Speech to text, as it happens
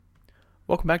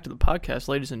Welcome back to the podcast,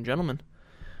 ladies and gentlemen.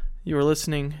 You are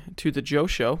listening to The Joe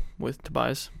Show with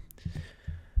Tobias.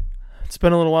 It's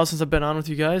been a little while since I've been on with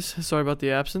you guys. Sorry about the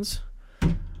absence.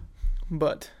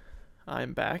 But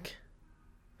I'm back.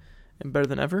 And better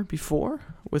than ever before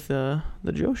with The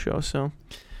Joe Show. So,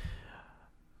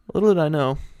 little did I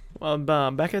know. I'm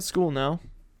back at school now.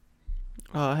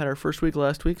 I had our first week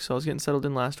last week, so I was getting settled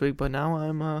in last week. But now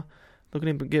I'm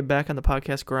looking to get back on the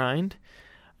podcast grind.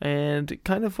 And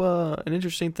kind of an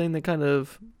interesting thing that one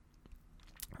of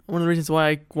the reasons why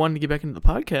I wanted to get back into the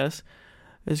podcast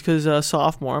is because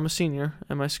sophomore, I'm a senior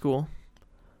at my school.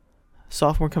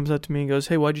 Sophomore comes up to me and goes,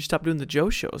 "Hey, why'd you stop doing the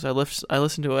Joe shows? I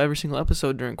listened to every single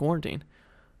episode during quarantine."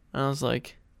 And I was a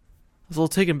little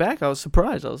taken back. I was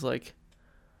surprised. I was like,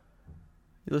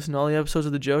 "You listen to all the episodes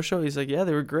of the Joe Show?" He's like, "Yeah,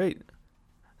 they were great."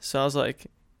 So I was like,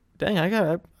 "Dang, I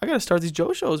gotta start these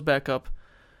Joe shows back up.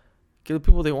 Give the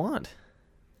people what they want."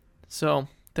 So,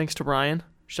 thanks to Ryan.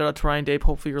 Shout out to Ryan Dape.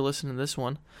 Hopefully you're listening to this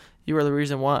one. You are the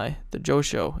reason why the Joe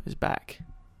Show is back.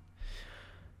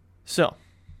 So,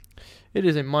 it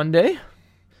is a Monday,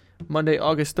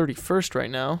 August 31st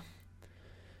right now.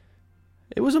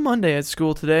 It was a Monday at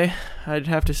school today, I'd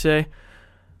have to say.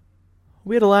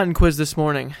 We had a Latin quiz this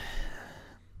morning.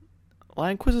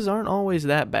 Latin quizzes aren't always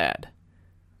that bad.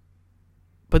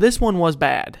 But this one was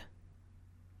bad.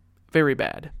 Very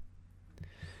bad.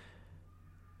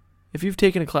 If you've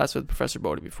taken a class with Professor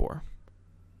Bodie before,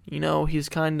 you know he's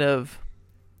kind of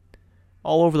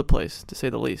all over the place, to say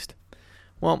the least.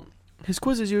 Well, his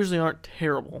quizzes usually aren't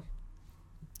terrible.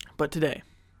 But today,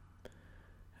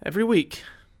 every week,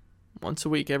 once a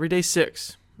week, every day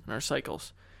 6 in our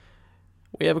cycles,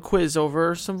 we have a quiz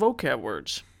over some vocab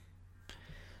words.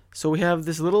 So we have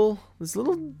this little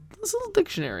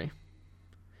dictionary.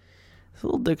 This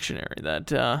little dictionary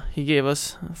that he gave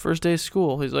us first day of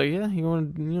school. He's like, "Yeah, we're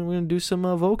gonna do some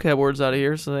vocab words out of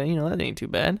here." So that ain't too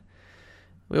bad.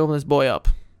 We open this boy up.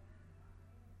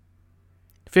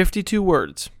 52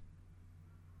 words.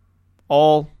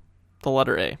 All the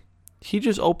letter A. He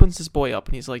just opens this boy up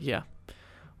and he's like, "Yeah,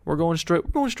 we're going straight.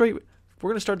 We're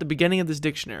gonna start the beginning of this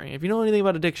dictionary. If you know anything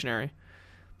about a dictionary,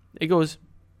 it goes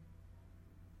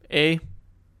A,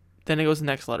 then it goes the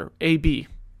next letter, A, B.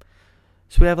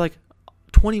 So we have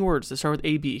 20 words that start with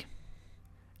AB,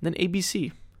 and then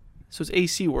ABC. So it's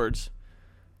AC words,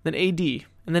 then AD,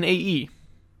 and then AE.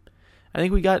 I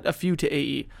think we got a few to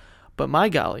AE, but my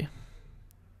golly,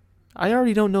 I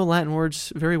already don't know Latin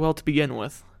words very well to begin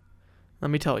with. Let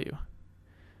me tell you,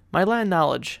 my Latin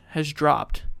knowledge has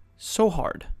dropped so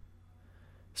hard.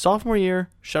 Sophomore year,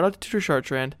 shout out to Tutor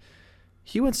Chartrand,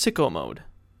 he went sicko mode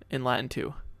in Latin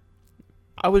 2.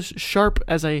 I was sharp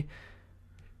as a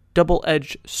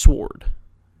double-edged sword.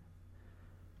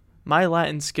 My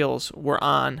Latin skills were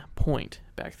on point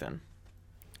back then.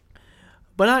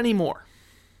 But not anymore.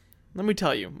 Let me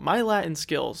tell you, my Latin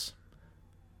skills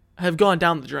have gone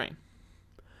down the drain.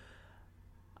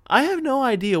 I have no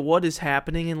idea what is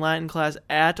happening in Latin class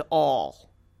at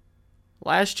all.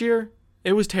 Last year,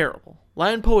 it was terrible.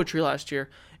 Latin poetry last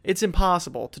year, it's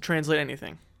impossible to translate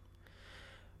anything.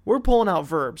 We're pulling out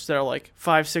verbs that are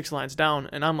 5-6 lines down,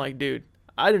 and I'm like, dude,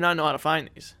 I do not know how to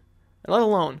find these. And let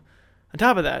alone, on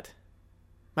top of that,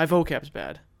 my vocab's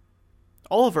bad.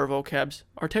 All of our vocabs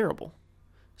are terrible.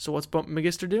 So what's Bump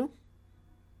Magister do?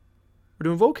 We're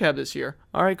doing vocab this year.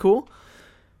 All right, cool.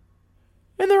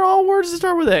 And they're all words that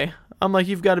start with A. I'm like,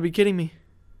 you've got to be kidding me.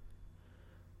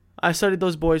 I studied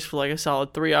those boys for a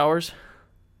solid 3 hours.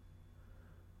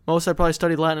 Most I probably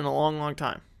studied Latin in a long, long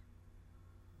time.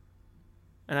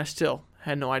 And I still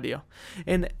had no idea.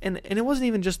 And it wasn't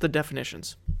even just the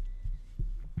definitions.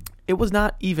 It was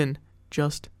not even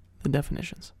just the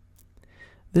definitions.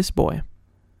 This boy,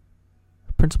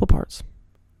 principal parts,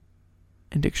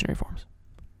 and dictionary forms.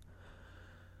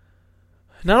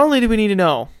 Not only do we need to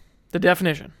know the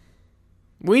definition,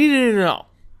 we needed to know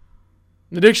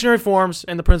the dictionary forms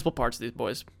and the principal parts of these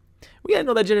boys. We gotta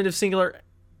know that genitive singular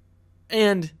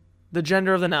and the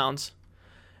gender of the nouns,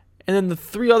 and then the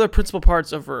 3 other principal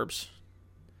parts of verbs.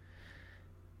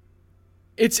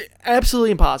 It's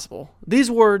absolutely impossible. These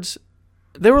words,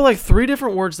 there were 3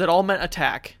 different words that all meant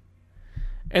attack.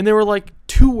 And there were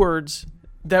 2 words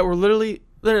that were literally,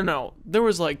 no, there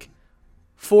was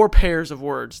 4 pairs of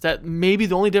words that maybe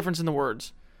the only difference in the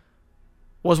words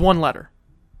was 1 letter.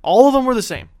 All of them were the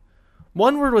same.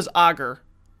 One word was auger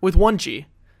with 1 G,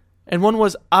 and one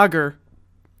was auger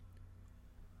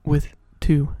with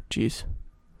 2 G's.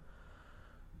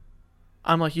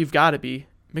 I'm like, you've got to be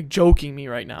joking me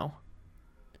right now.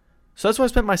 So that's why I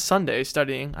spent my Sunday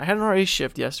studying. I had an RA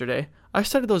shift yesterday. I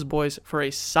studied those boys for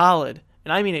a solid,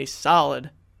 and I mean a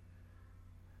solid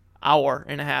hour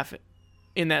and a half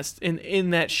in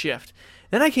that shift.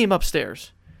 Then I came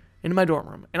upstairs into my dorm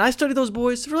room, and I studied those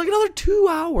boys for like another 2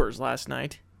 hours last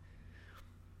night.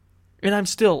 And I'm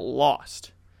still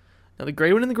lost. Now, the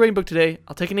grade went in the grading book today.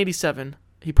 I'll take an 87.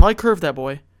 He probably curved that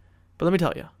boy. But let me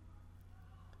tell you,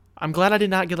 I'm glad I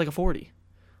did not get like a 40.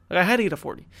 Like, I had to get a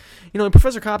 40. You know, in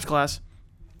Professor Kopp's class,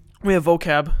 we have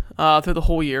vocab through the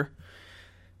whole year.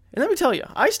 And let me tell you,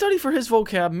 I studied for his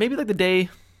vocab maybe like the day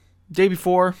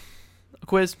before a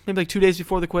quiz, maybe like 2 days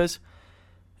before the quiz.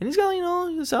 And he's got, you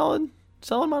know, a solid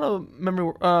amount of memory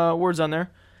words on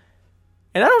there.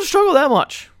 And I don't struggle that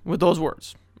much with those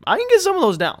words. I can get some of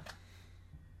those down.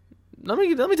 Let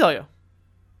me tell you.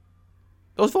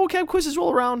 Those vocab quizzes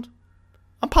roll around,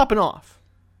 I'm popping off.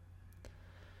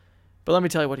 But let me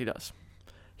tell you what he does.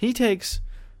 He takes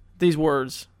these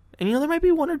words, and you know, there might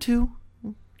be one or two,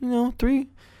 you know, three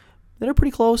that are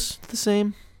pretty close to the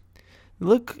same. They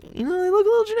look a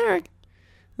little generic.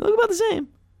 They look about the same.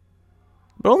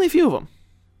 But only a few of them.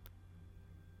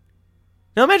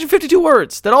 Now imagine 52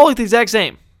 words that all look the exact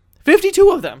same. 52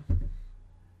 of them.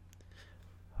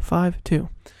 5-2.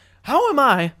 How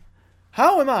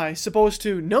am I supposed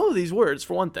to know these words,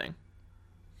 for one thing?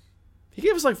 He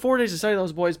gave us like 4 days to study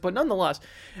those boys, but nonetheless,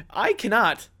 I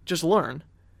cannot just learn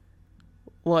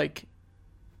like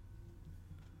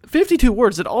 52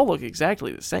 words that all look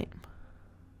exactly the same.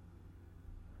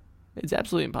 It's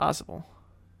absolutely impossible.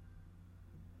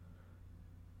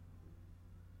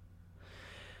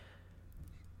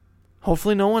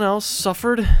 Hopefully no one else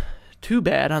suffered too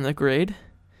bad on the grade.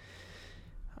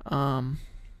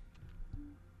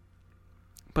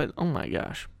 But oh my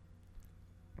gosh.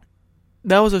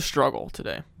 That was a struggle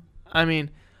today. I mean,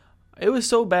 it was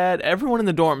so bad. Everyone in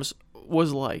the dorms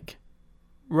was like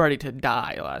ready to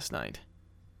die last night.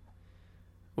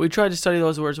 We tried to study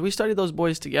those words. We studied those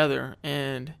boys together,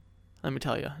 and let me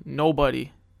tell you,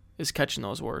 nobody is catching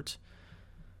those words.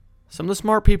 Some of the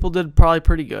smart people did probably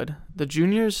pretty good. The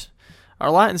juniors, our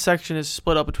Latin section is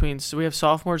split up between, so we have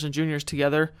sophomores and juniors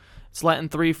together. It's Latin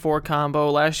 3-4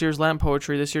 combo. Last year's Latin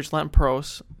poetry. This year's Latin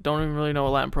prose. Don't even really know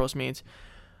what Latin prose means.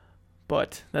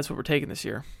 But that's what we're taking this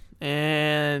year.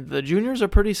 And the juniors are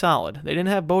pretty solid. They didn't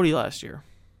have Bodie last year.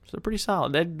 So they're pretty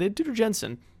solid. They Tutor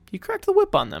Jensen. He cracked the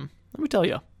whip on them. Let me tell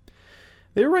you.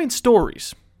 They were writing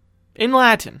stories. In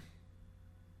Latin.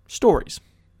 Stories.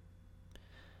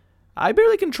 I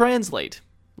barely can translate.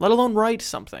 Let alone write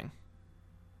something.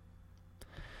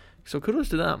 So kudos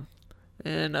to them.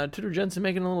 And Tutor Jensen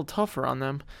making it a little tougher on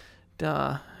them.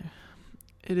 It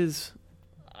is...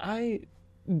 I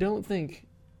don't think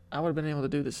I would have been able to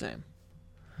do the same.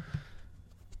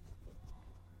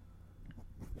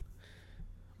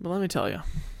 But let me tell you,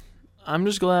 I'm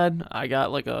just glad I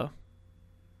got like a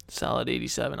solid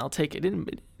 87. I'll take it.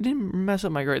 It didn't mess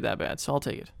up my grade that bad, so I'll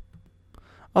take it.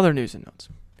 Other news and notes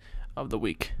of the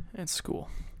week at school.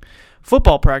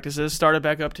 Football practices started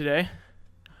back up today.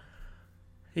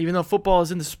 Even though football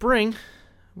is in the spring,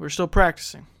 we're still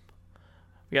practicing.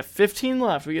 We got 15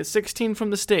 left. We get 16 from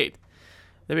the state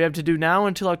that we have to do now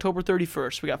until October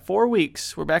 31st. We got 4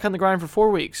 weeks. We're back on the grind for 4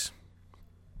 weeks.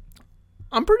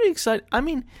 I'm pretty excited. I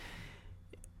mean,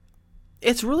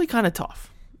 it's really kind of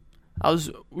tough. A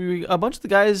bunch of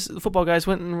the football guys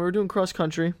went and we were doing cross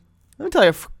country. Let me tell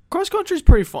you, cross country is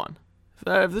pretty fun.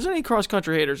 If there's any cross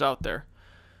country haters out there,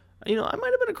 you know, I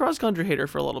might have been a cross country hater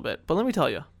for a little bit, but let me tell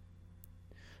you,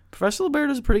 Professor LeBaire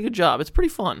does a pretty good job. It's pretty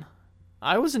fun.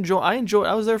 I was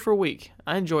there for a week.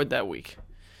 I enjoyed that week.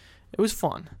 It was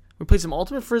fun. We played some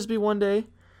ultimate frisbee one day.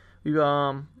 We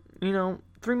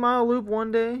 3-mile loop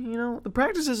one day. You know, the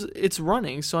practice it's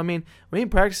running. So I mean, we ain't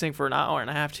practicing for an hour and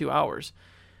a half, 2 hours.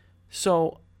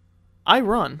 So I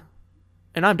run,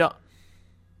 and I'm done.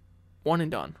 One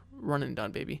and done. Run and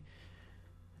done, baby.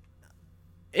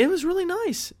 It was really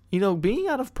nice. You know, being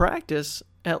out of practice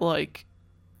at like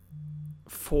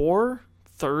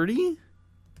 4:30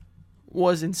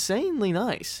 was insanely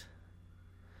nice.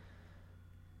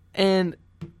 And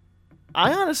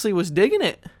I honestly was digging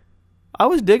it.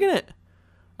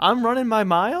 I'm running my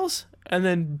miles, and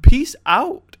then peace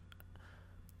out.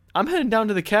 I'm heading down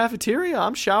to the cafeteria.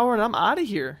 I'm showering. I'm out of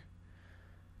here.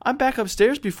 I'm back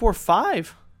upstairs before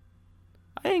 5.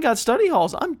 I ain't got study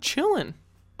halls. I'm chilling.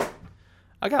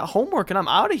 I got homework, and I'm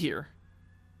out of here.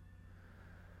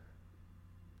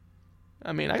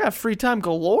 I mean, I got free time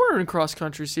galore in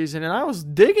cross-country season, and I was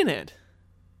digging it.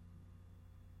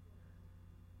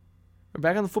 We're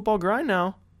back on the football grind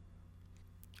now.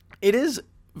 It is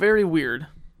very weird,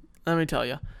 let me tell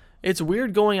you. It's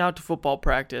weird going out to football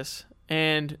practice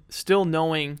and still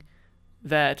knowing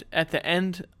that at the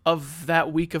end of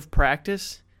that week of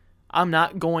practice, I'm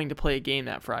not going to play a game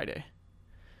that Friday.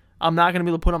 I'm not going to be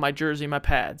able to put on my jersey, my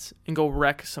pads, and go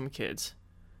wreck some kids.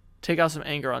 Take out some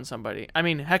anger on somebody. I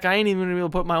mean, heck, I ain't even going to be able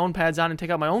to put my own pads on and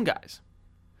take out my own guys.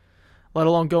 Let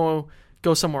alone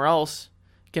go somewhere else,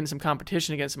 get in some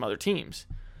competition against some other teams.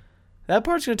 That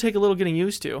part's going to take a little getting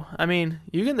used to. I mean,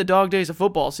 you get in the dog days of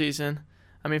football season.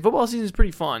 I mean, football season is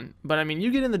pretty fun. But, I mean, you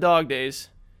get in the dog days,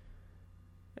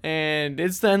 and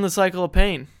it's the endless cycle of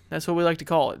pain. That's what we like to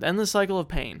call it. The endless cycle of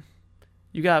pain.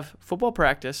 You have football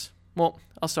practice. Well,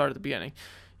 I'll start at the beginning.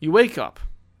 You wake up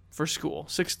for school,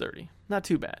 6:30. Not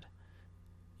too bad.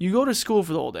 You go to school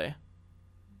for the whole day.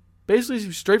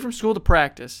 Basically, straight from school to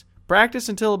practice. Practice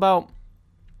until about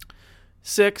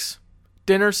 6.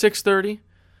 Dinner, 6:30.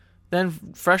 Then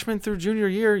freshman through junior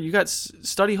year, you got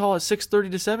study hall at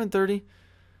 6:30 to 7:30.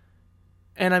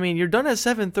 And, I mean, you're done at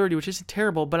 7:30, which isn't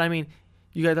terrible. But, I mean,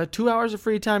 you got 2 hours of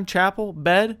free time, chapel,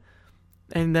 bed.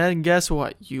 And then guess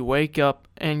what? You wake up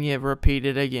and you repeat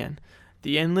it again.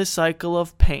 The endless cycle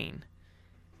of pain.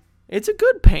 It's a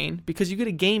good pain because you get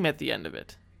a game at the end of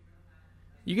it.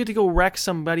 You get to go wreck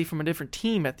somebody from a different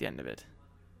team at the end of it.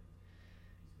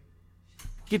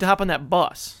 You get to hop on that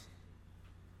bus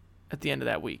at the end of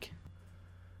that week.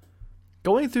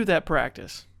 Going through that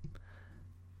practice.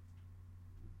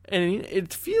 And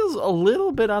it feels a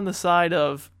little bit on the side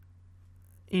of,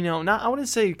 I wouldn't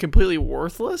say completely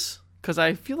worthless, because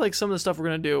I feel like some of the stuff we're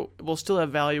going to do will still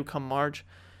have value come March,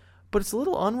 but it's a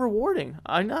little unrewarding.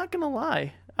 I'm not going to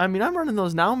lie. I mean, I'm running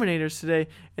those nominators today,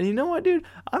 and you know what, dude?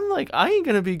 I'm like, I ain't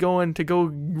going to be going to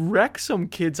go wreck some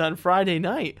kids on Friday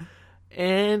night,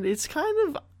 and it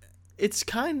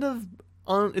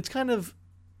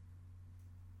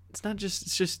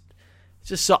just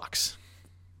sucks.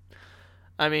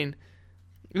 I mean,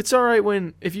 it's all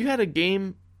right if you had a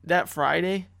game that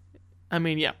Friday, I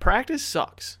mean, yeah, practice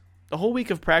sucks. The whole week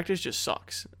of practice just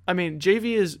sucks. I mean,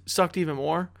 JV has sucked even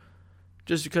more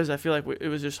just because I feel like it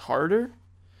was just harder.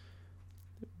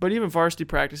 But even varsity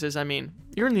practices, I mean,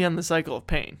 you're in the end of the cycle of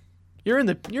pain. You're in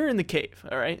the cave,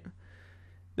 all right?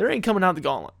 There ain't coming out the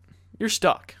gauntlet. You're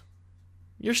stuck.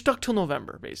 You're stuck till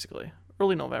November, basically.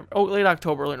 Early November. Oh, late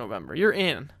October, early November. You're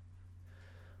in.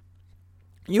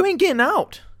 You ain't getting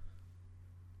out.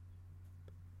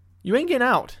 You ain't getting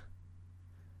out.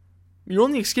 Your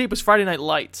only escape was Friday Night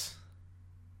Lights.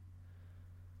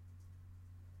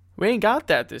 We ain't got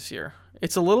that this year.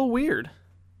 It's a little weird.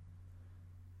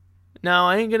 Now,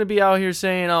 I ain't going to be out here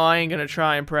saying, I ain't going to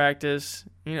try and practice.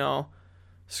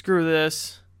 Screw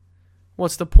this.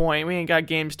 What's the point? We ain't got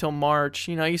games till March.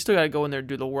 You still got to go in there and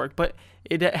do the work. But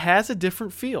it has a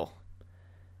different feel.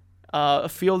 A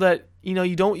feel that,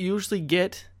 you don't usually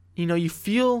get. You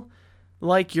feel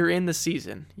like you're in the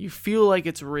season. You feel like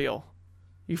it's real.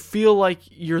 You feel like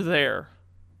you're there.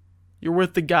 You're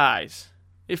with the guys.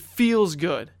 It feels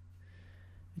good.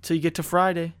 Until you get to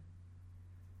Friday.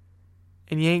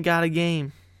 And you ain't got a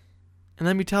game. And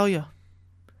let me tell you.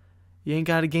 You ain't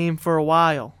got a game for a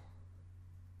while.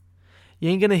 You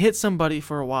ain't going to hit somebody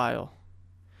for a while.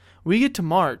 We get to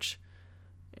March.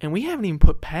 And we haven't even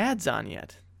put pads on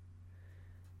yet.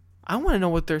 I want to know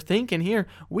what they're thinking here.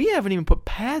 We haven't even put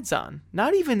pads on.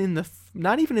 Not even in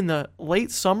the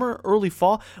late summer, early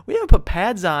fall. We haven't put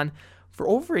pads on for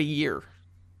over a year.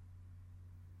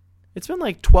 It's been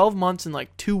like 12 months and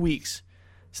like 2 weeks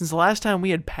since the last time we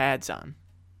had pads on.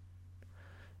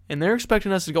 And they're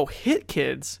expecting us to go hit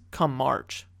kids come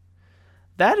March.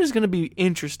 That is going to be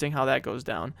interesting how that goes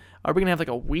down. Are we going to have like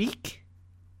a week?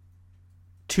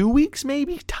 2 weeks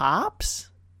maybe? Tops?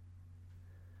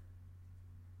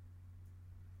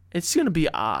 It's going to be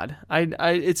odd.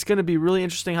 It's going to be really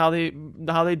interesting how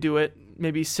they do it.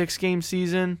 Maybe 6-game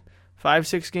season,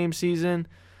 5-6 game season.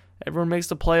 Everyone makes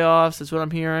the playoffs. That's what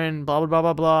I'm hearing. Blah, blah,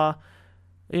 blah, blah,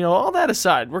 blah. All that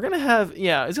aside, we're going to have,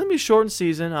 it's going to be a shortened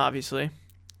season, obviously.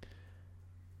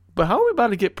 But how are we about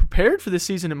to get prepared for this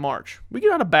season in March? We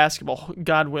get out of basketball,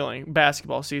 God willing,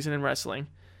 basketball season and wrestling.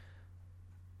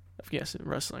 Yes,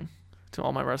 wrestling. To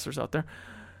all my wrestlers out there.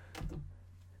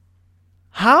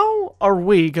 How are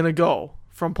we going to go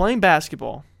from playing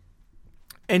basketball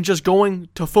and just going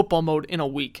to football mode in a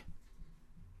week?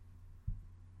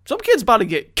 Some kid's about to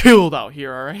get killed out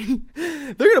here, all right?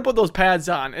 They're going to put those pads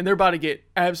on, and they're about to get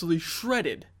absolutely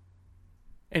shredded.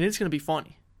 And it's going to be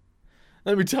funny.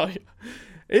 Let me tell you.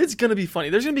 It's going to be funny.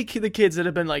 There's going to be the kids that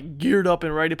have been, like, geared up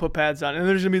and ready to put pads on. And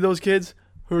there's going to be those kids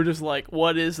who are just like,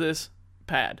 what is this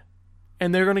pad?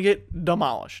 And they're going to get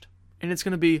demolished. And it's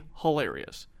going to be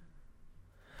hilarious.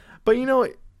 But,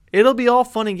 it'll be all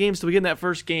fun and games till we get in that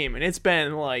first game. And it's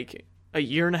been, like, a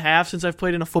year and a half since I've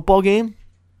played in a football game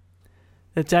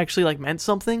that's actually, like, meant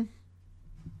something.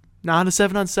 Not a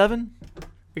 7-on-7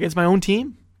 against my own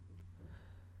team.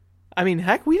 I mean,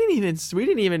 heck, we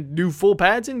didn't even do full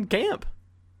pads in camp,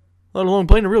 let alone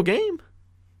playing a real game.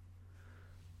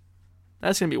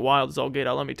 That's gonna be wild as all get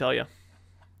out. Let me tell you,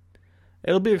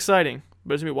 it'll be exciting,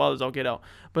 but it's gonna be wild as all get out.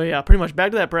 But yeah, pretty much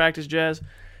back to that practice, Jazz.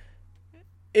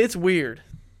 It's weird.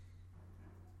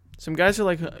 Some guys are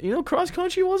like, cross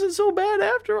country wasn't so bad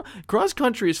after all. Cross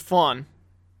country is fun.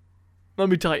 Let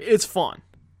me tell you, it's fun.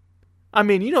 I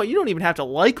mean, you don't even have to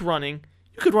like running.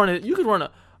 You could run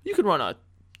a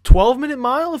 12-minute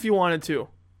mile if you wanted to.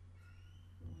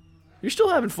 You're still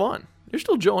having fun. You're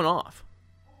still joeing off.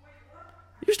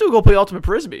 You still go play Ultimate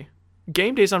Frisbee.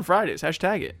 Game days on Fridays.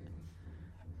 Hashtag it.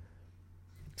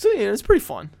 So yeah, it's pretty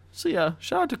fun. So yeah,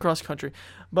 shout out to cross country.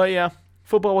 But yeah,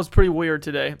 football was pretty weird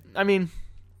today. I mean,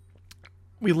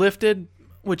 we lifted,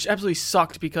 which absolutely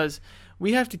sucked because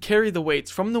we have to carry the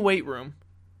weights from the weight room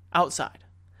outside.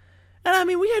 And I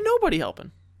mean, we had nobody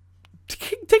helping.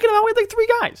 Taking them out, we had like 3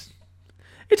 guys.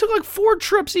 It took like 4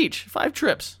 trips each, 5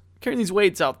 trips, carrying these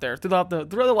weights out there throughout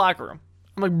the locker room.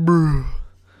 I'm like, bruh.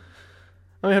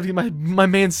 I'm going to have to get my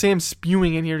man Sam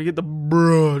spewing in here to get the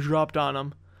bruh dropped on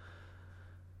him.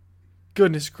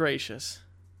 Goodness gracious.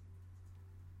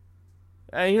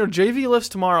 And, JV lifts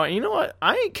tomorrow. And you know what?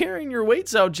 I ain't carrying your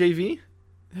weights out, JV.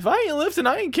 If I ain't lifting,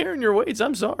 I ain't carrying your weights.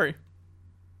 I'm sorry.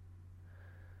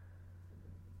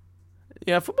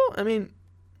 Yeah, football, I mean,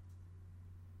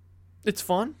 it's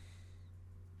fun.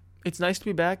 It's nice to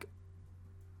be back.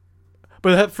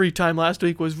 But that free time last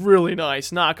week was really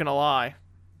nice, not going to lie.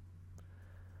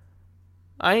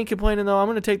 I ain't complaining, though. I'm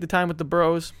going to take the time with the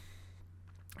bros.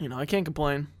 I can't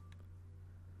complain.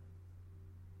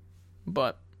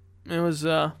 But it was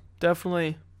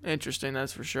definitely interesting,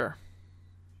 that's for sure.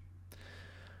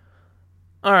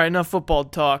 All right, enough football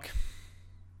talk.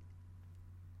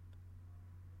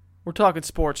 We're talking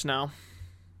sports now.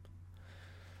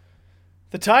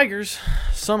 The Tigers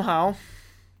somehow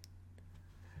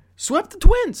swept the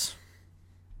Twins.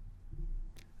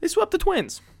 They swept the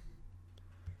Twins.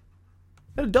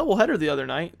 They had a doubleheader the other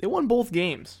night. They won both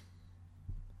games.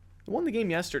 They won the game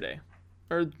yesterday,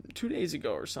 or 2 days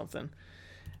ago or something.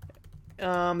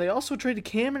 They also traded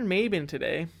Cameron Maben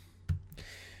today,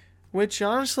 which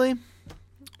honestly,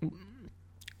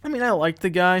 I mean, I like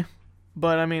the guy,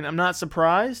 but I mean, I'm not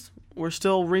surprised. We're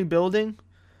still rebuilding.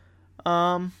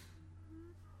 But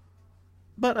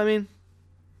I mean,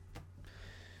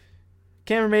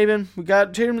 Cameron Maben, we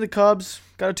got traded him to the Cubs.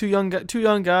 Got two young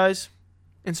guys,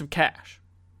 and some cash.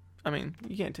 I mean,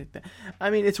 you can't take that.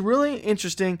 I mean, it's really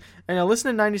interesting. And I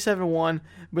listened to 97.1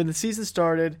 when the season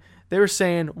started. They were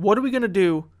saying, what are we going to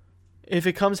do if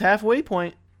it comes halfway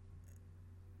point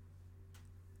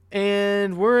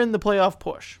and we're in the playoff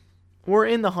push? We're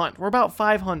in the hunt. We're about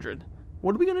 500.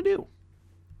 What are we going to do?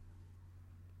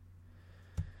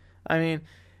 I mean,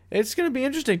 it's going to be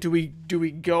interesting. Do we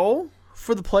go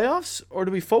for the playoffs or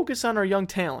do we focus on our young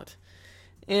talent?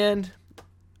 And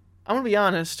I'm going to be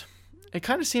honest. It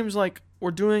kind of seems like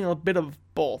we're doing a bit of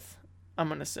both, I'm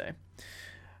going to say.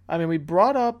 I mean, we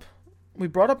brought up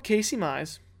Casey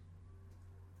Mize.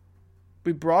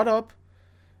 We brought up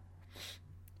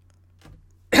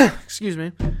excuse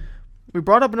me. We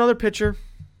brought up another pitcher.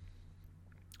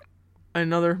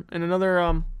 Another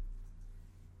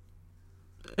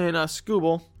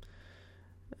Scooble.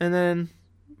 And then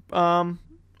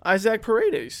Isaac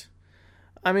Paredes.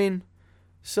 I mean,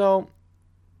 so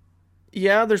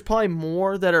yeah, there's probably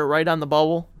more that are right on the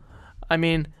bubble. I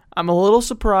mean, I'm a little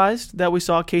surprised that we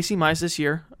saw Casey Mize this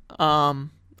year.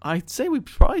 I'd say we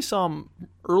probably saw him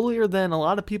earlier than a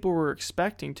lot of people were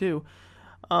expecting too.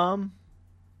 But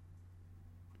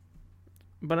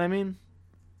I mean,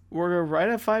 we're right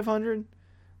at 500,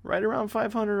 right around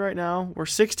 500 right now. We're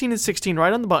 16-16,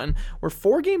 right on the button. We're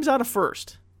 4 games out of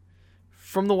first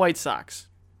from the White Sox.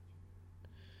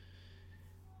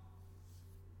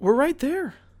 We're right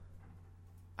there.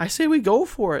 I say we go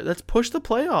for it. Let's push the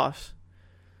playoffs.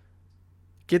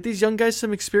 Get these young guys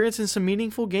some experience in some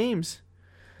meaningful games.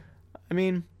 I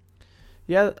mean,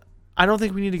 yeah, I don't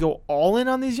think we need to go all in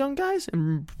on these young guys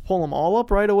and pull them all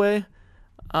up right away.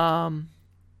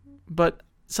 But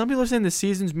some people are saying the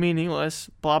season's meaningless.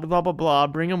 Blah, blah, blah, blah, blah.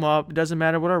 Bring them up. It doesn't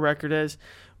matter what our record is.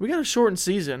 We got a shortened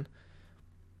season.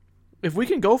 If we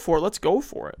can go for it, let's go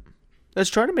for it. Let's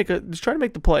try to make the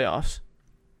playoffs.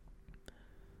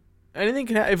 Anything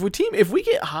can happen. If we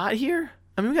get hot here,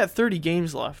 I mean, we got 30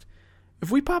 games left.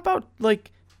 If we pop out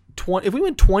like 20, if we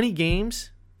win 20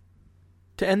 games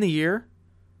to end the year,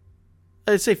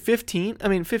 I'd say 15. I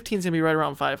mean, 15 is gonna be right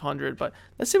around 500. But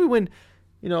let's say we win,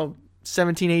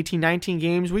 17, 18, 19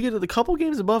 games. We get a couple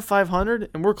games above 500,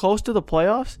 and we're close to the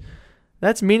playoffs.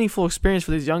 That's meaningful experience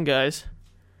for these young guys.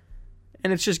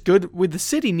 And it's just good. The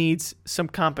city needs some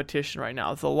competition right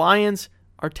now. The Lions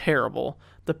are terrible.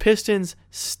 The Pistons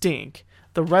stink.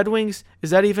 The Red Wings,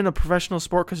 is that even a professional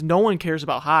sport? Because no one cares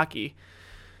about hockey.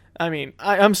 I mean,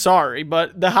 I'm sorry,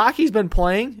 but the hockey's been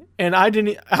playing, and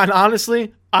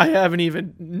honestly, I haven't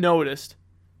even noticed.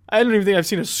 I don't even think I've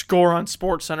seen a score on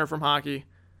SportsCenter from hockey.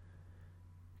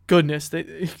 Goodness,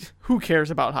 who cares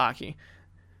about hockey?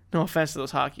 No offense to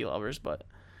those hockey lovers, but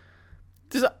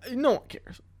no one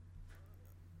cares.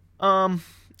 I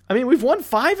mean, we've won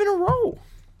 5 in a row.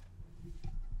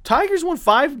 Tigers won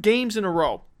 5 games in a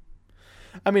row.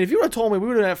 I mean, if you would have told me we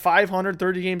would have had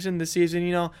 530 games in the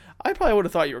season, I probably would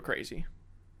have thought you were crazy.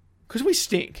 Because we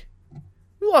stink.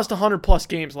 We lost 100-plus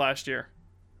games last year.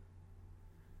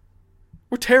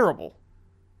 We're terrible.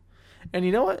 And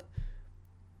you know what?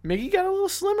 Miggy got a little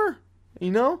slimmer.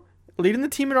 Leading the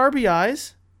team in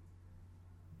RBIs.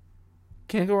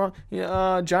 Can't go wrong.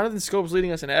 Jonathan Scope's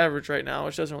leading us in average right now,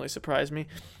 which doesn't really surprise me.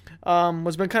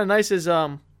 What's been kind of nice is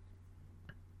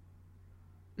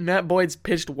Matt Boyd's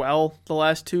pitched well the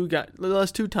last two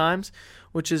times,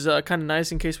 which is kind of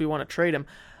nice in case we want to trade him.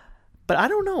 But I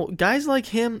don't know. Guys like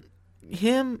him,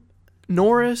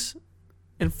 Norris,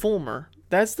 and Fulmer,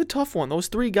 that's the tough one. Those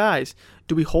 3 guys.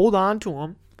 Do we hold on to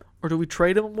them or do we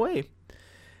trade them away?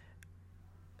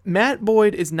 Matt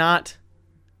Boyd is not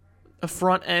a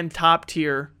front-end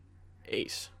top-tier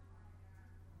ace.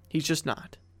 He's just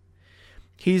not.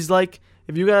 He's like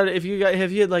if you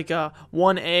had like a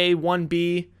 1A,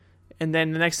 1B, and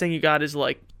then the next thing you got is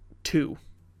like 2.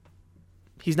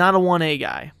 He's not a 1A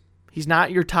guy. He's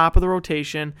not your top of the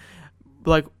rotation,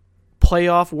 like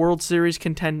playoff World Series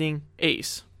contending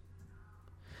ace.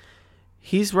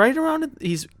 He's right around it.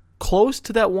 He's close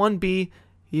to that 1B.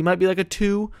 He might be like a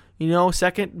 2,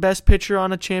 second best pitcher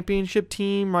on a championship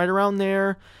team, right around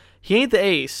there. He ain't the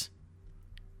ace,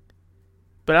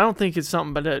 but I don't think it's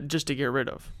something just to get rid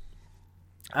of.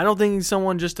 I don't think he's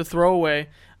someone just to throw away.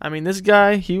 I mean, this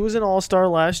guy, he was an all-star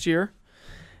last year.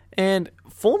 And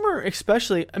Fulmer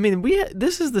especially, I mean,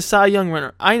 this is the Cy Young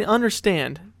winner. I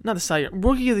understand. Not the Cy Young,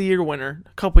 Rookie of the Year winner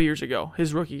a couple years ago,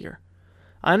 his rookie year.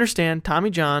 I understand, Tommy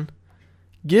John.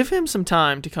 Give him some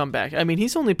time to come back. I mean,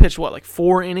 he's only pitched, like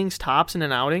 4 innings tops in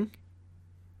an outing?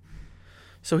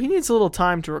 So he needs a little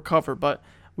time to recover, but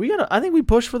I think we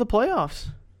push for the playoffs.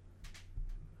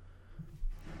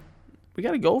 We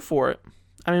got to go for it.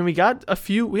 I mean, we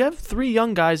have 3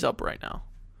 young guys up right now.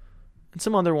 And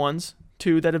some other ones,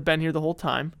 2 that have been here the whole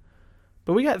time.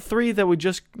 But we got 3 that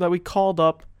we called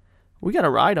up. We got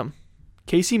to ride them.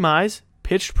 Casey Mize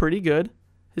pitched pretty good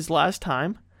his last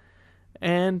time.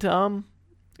 And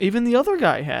even the other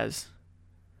guy has.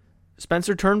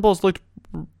 Spencer Turnbull's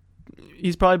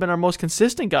he's probably been our most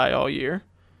consistent guy all year.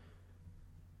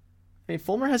 I mean,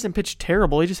 Fulmer hasn't pitched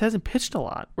terrible. He just hasn't pitched a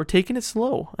lot. We're taking it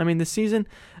slow. I mean,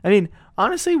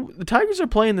 honestly, the Tigers are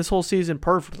playing this whole season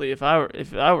perfectly, if I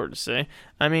were to say.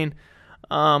 I mean,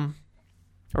 we're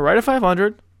right at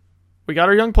 500. We got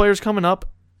our young players coming up,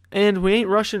 and we ain't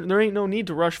rushing. There ain't no need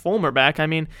to rush Fulmer back. I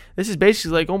mean, this is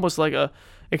basically almost like a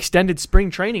extended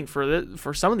spring training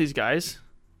for some of these guys.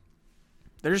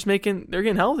 They're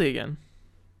getting healthy again.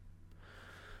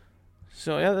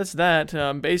 So yeah, that's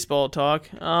that. Baseball talk.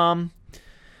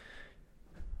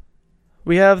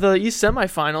 We have the East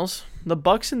semifinals, the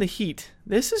Bucks and the Heat.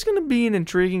 This is going to be an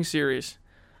intriguing series.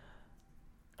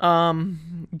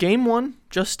 Game 1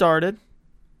 just started.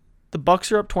 The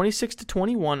Bucks are up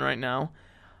 26-21 right now.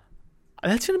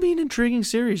 That's going to be an intriguing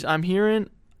series. I'm hearing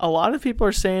a lot of people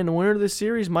are saying the winner of this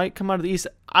series might come out of the East.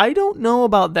 I don't know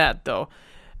about that though.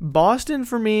 Boston,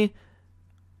 for me,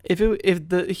 if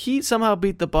the Heat somehow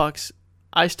beat the Bucks,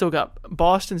 I still got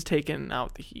Boston's taking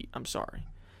out the Heat. I'm sorry.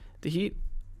 The Heat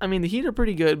are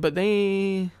pretty good, but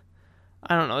I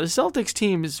don't know. The Celtics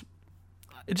team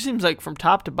it seems like from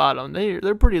top to bottom,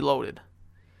 they're pretty loaded.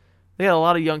 They got a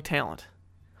lot of young talent.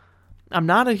 I'm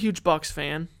not a huge Bucks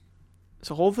fan,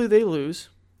 so hopefully they lose.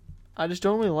 I just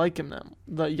don't really like him,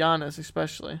 the Giannis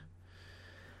especially.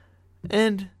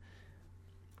 And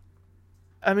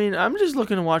I mean, I'm just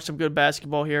looking to watch some good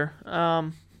basketball here.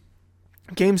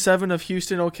 Game 7 of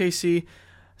Houston OKC,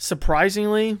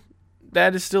 surprisingly,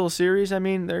 that is still a series. I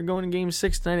mean, they're going to Game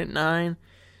 6 tonight at 9.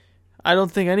 I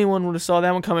don't think anyone would have saw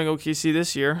that one coming, OKC,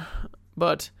 this year.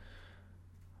 But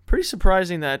pretty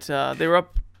surprising that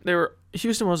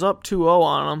Houston was up 2-0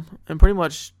 on them and pretty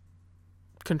much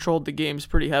controlled the games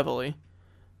pretty heavily.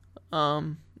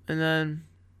 And then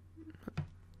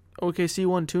OKC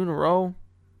won 2 in a row.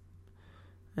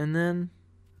 And then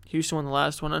Houston won the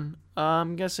last one. And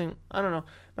I'm guessing, I don't know.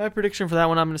 My prediction for that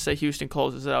one, I'm going to say Houston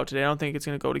closes it out today. I don't think it's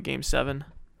going to go to Game 7.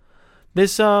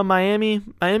 This Miami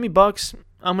Bucks,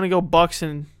 I'm going to go Bucks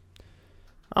and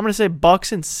I'm going to say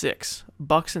Bucks and 6.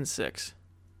 Bucks and 6.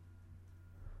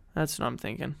 That's what I'm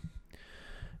thinking.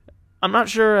 I'm not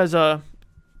sure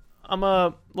I'm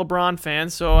a LeBron fan,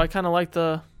 so I kind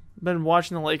of been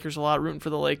watching the Lakers a lot, rooting for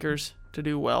the Lakers to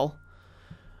do well.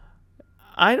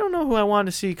 I don't know who I want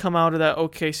to see come out of that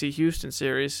OKC Houston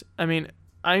series. I mean,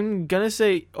 I'm going to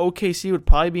say OKC would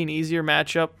probably be an easier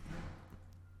matchup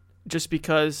just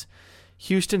because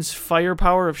Houston's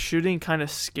firepower of shooting kind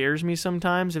of scares me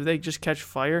sometimes. If they just catch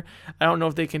fire, I don't know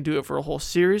if they can do it for a whole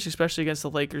series, especially against the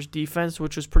Lakers defense,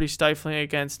 which was pretty stifling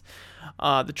against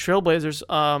the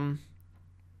Trailblazers.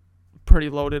 Pretty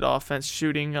loaded offense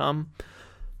shooting. Not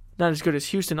as good as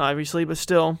Houston, obviously, but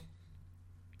still.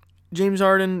 James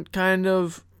Harden kind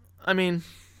of, I mean,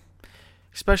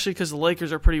 especially because the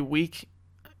Lakers are pretty weak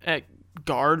at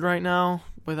guard right now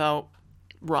without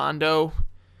Rondo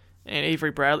and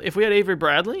Avery Bradley. If we had Avery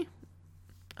Bradley,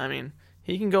 I mean,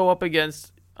 he can go up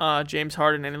against James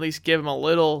Harden and at least give him a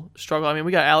little struggle. I mean,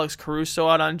 we got Alex Caruso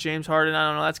out on James Harden. I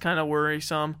don't know. That's kind of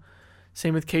worrisome.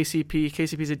 Same with KCP.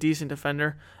 KCP's a decent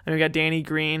defender. I mean, we got Danny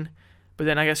Green, but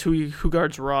then I guess who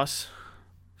guards Russ?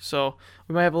 So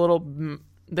we might have a little.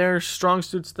 Their strong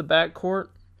suits the backcourt.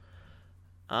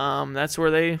 That's where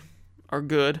they are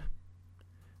good,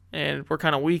 and we're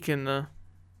kind of weak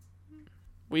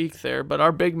there. But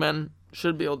our big men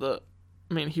should be able to.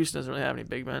 I mean, Houston doesn't really have any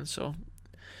big men, so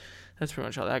that's pretty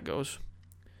much how that goes.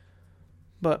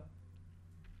 But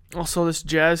also, this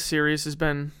Jazz series has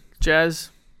been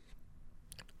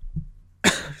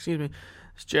excuse me.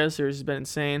 This Jazz series has been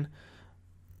insane.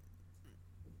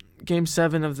 Game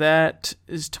 7 of that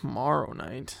is tomorrow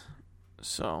night.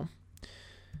 So,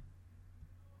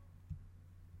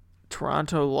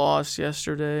 Toronto lost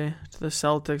yesterday to the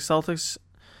Celtics. Celtics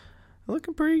are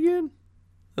looking pretty good.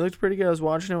 They looked pretty good. I was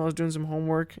watching them. I was doing some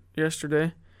homework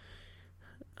yesterday.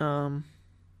 I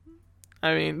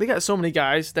mean, they got so many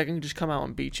guys that can just come out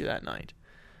and beat you that night.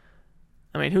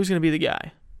 I mean, who's going to be the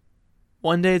guy?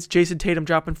 One day it's Jason Tatum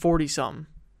dropping 40-something.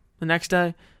 The next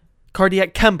day,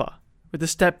 Cardiac Kemba with a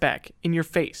step back in your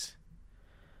face.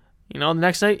 You know, the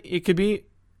next night it could be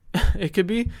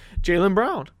Jaylen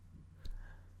Brown.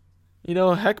 You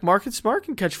know, heck, Marcus Smart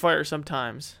can catch fire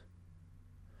sometimes.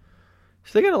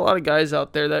 So they got a lot of guys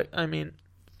out there that, I mean,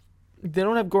 they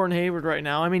don't have Gordon Hayward right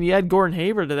now. I mean, you add Gordon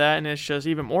Hayward to that, and it's just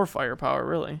even more firepower,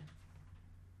 really.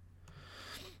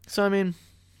 So, I mean,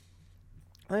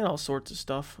 they got all sorts of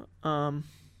stuff. Lots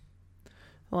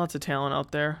of talent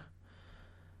out there.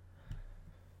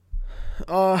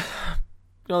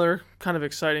 Another kind of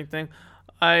exciting thing.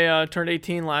 I turned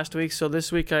 18 last week, so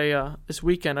this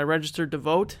weekend I registered to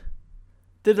vote.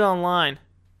 Did it online.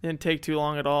 Didn't take too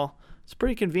long at all. It's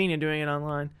pretty convenient doing it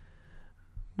online.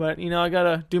 But, you know, I got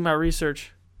to do my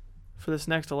research for this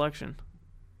next election.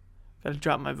 Got to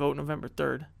drop my vote November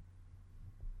 3rd.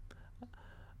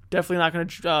 Definitely not going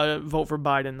to vote for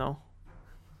Biden, though.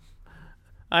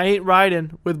 I ain't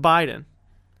riding with Biden.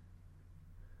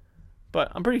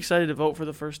 But I'm pretty excited to vote for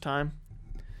the first time.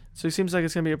 So it seems like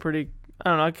it's going to be a pretty, I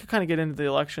don't know, I could kind of get into the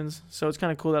elections. So it's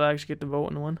kind of cool that I actually get to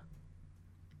vote in one.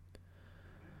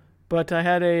 But I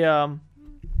had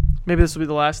maybe this will be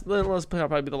the last,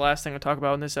 probably be the last thing I talk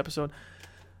about in this episode.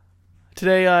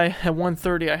 Today at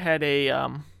 1:30 I had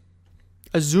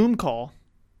a Zoom call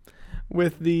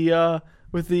with the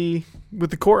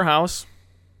courthouse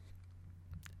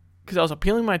because I was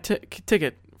appealing my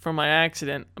ticket from my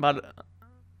accident about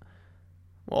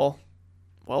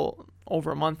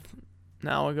over a month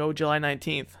now ago, July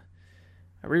 19th.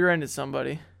 I rear-ended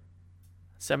somebody,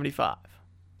 75.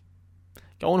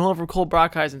 Going home from Cole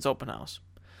Brockheisen's open house.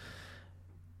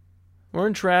 We're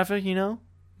in traffic, you know.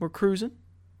 We're cruising.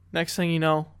 Next thing you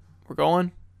know, we're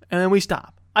going, and then we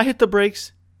stop. I hit the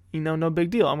brakes. You know, no big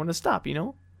deal. I'm going to stop, you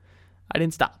know. I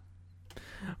didn't stop.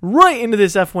 Right into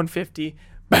this F-150.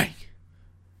 Bang.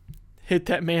 Hit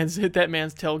that man's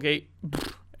tailgate.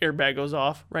 Airbag goes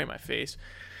off right in my face.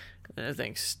 And the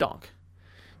thing stunk.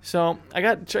 So I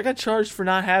got charged for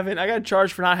not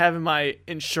having my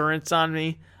insurance on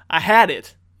me. I had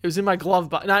it. It was in my glove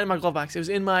box. Not in my glove box. It was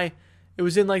in like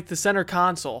the center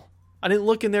console. I didn't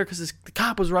look in there because the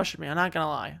cop was rushing me. I'm not gonna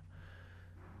lie.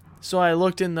 So I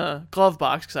looked in the glove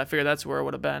box because I figured that's where it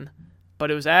would have been. But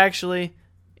it was actually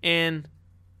in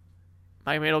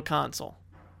my middle console.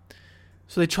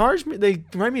 So they charged me. They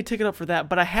write me a ticket up for that.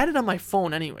 But I had it on my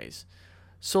phone anyways.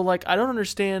 So like I don't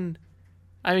understand.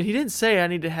 I mean, he didn't say I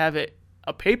need to have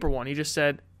a paper one. He just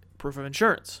said proof of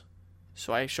insurance.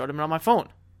 So I showed him it on my phone.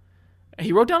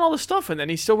 he wrote down all the stuff, and then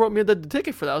he still wrote me the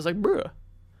ticket for that. I was like, bruh.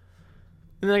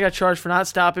 And then I got charged for not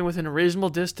stopping within a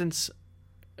reasonable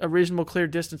clear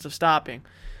distance of stopping.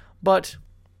 But,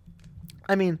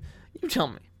 I mean, you tell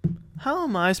me, how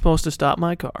am I supposed to stop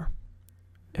my car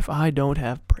if I don't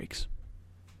have brakes?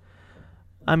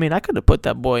 I mean, I could have put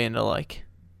that boy into, I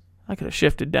could have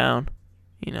shifted down,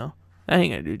 That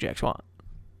ain't going to do jack squat.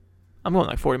 I'm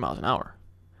going 40 miles an hour.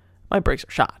 My brakes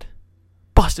are shot.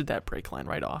 Busted that brake line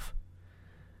right off.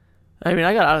 I mean,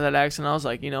 I got out of that accident. I was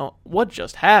like, what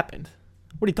just happened?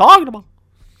 What are you talking about?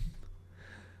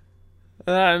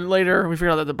 And then later, we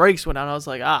figured out that the brakes went out. I was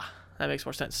like, that makes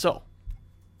more sense. So,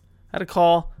 I had a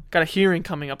call. Got a hearing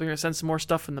coming up. They're going to send some more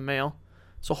stuff in the mail.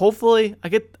 So hopefully,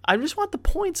 I just want the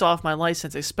points off my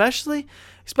license, especially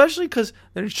because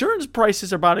the insurance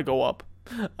prices are about to go up.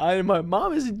 My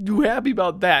mom isn't too happy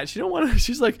about that. She don't want to.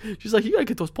 She's like, you gotta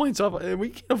get those points off, and we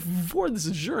can't afford this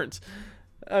insurance.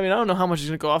 I mean, I don't know how much it's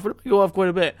gonna go off, but it might go off quite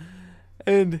a bit.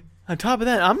 And on top of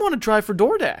that, I'm gonna drive for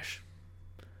DoorDash.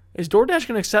 Is DoorDash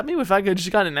gonna accept me if I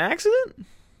just got in an accident?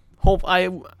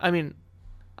 I mean,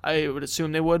 I would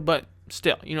assume they would, but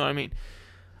still, you know what I mean.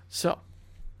 So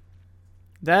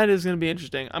that is gonna be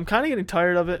interesting. I'm kind of getting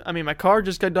tired of it. I mean, my car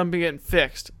just got done getting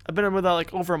fixed. I've been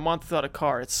without over a month without a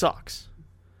car. It sucks.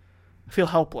 I feel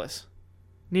helpless.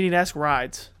 Needing to ask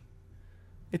rides.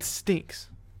 It stinks.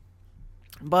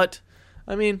 But,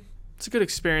 I mean, it's a good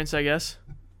experience, I guess.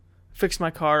 Fixed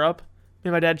my car up. Me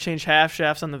and my dad changed half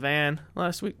shafts on the van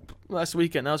last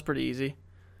weekend. That was pretty easy. It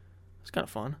was kind of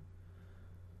fun.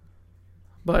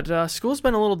 But school's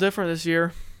been a little different this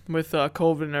year with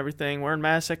COVID and everything. Wearing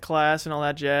masks at class and all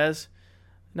that jazz.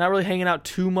 Not really hanging out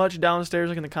too much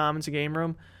downstairs in the commons and game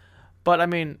room. But, I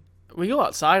mean, we go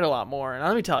outside a lot more, and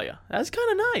let me tell you, that's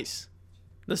kind of nice.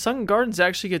 The Sun Gardens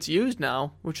actually gets used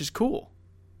now, which is cool.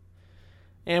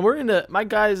 And the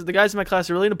guys in my class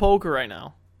are really into poker right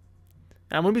now.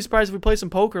 And I'm going to be surprised if we play some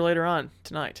poker later on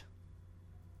tonight.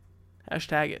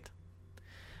 Hashtag it.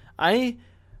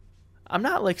 I'm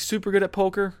not super good at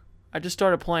poker. I just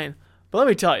started playing. But let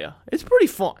me tell you, it's pretty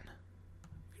fun.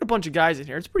 Got a bunch of guys in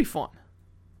here. It's pretty fun.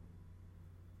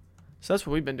 So that's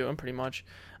what we've been doing pretty much.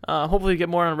 Hopefully get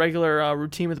more on a regular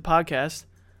routine with the podcast.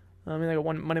 I mean, a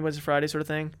Monday, Wednesday, Friday sort of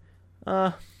thing.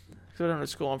 Because I don't go to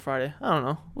school on Friday. I don't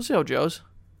know. We'll see how it goes.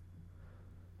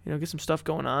 Get some stuff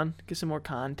going on. Get some more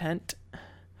content.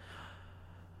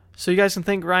 So you guys can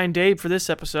thank Ryan Dabe for this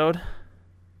episode.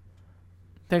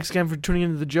 Thanks again for tuning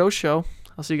into the Joe Show.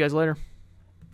 I'll see you guys later.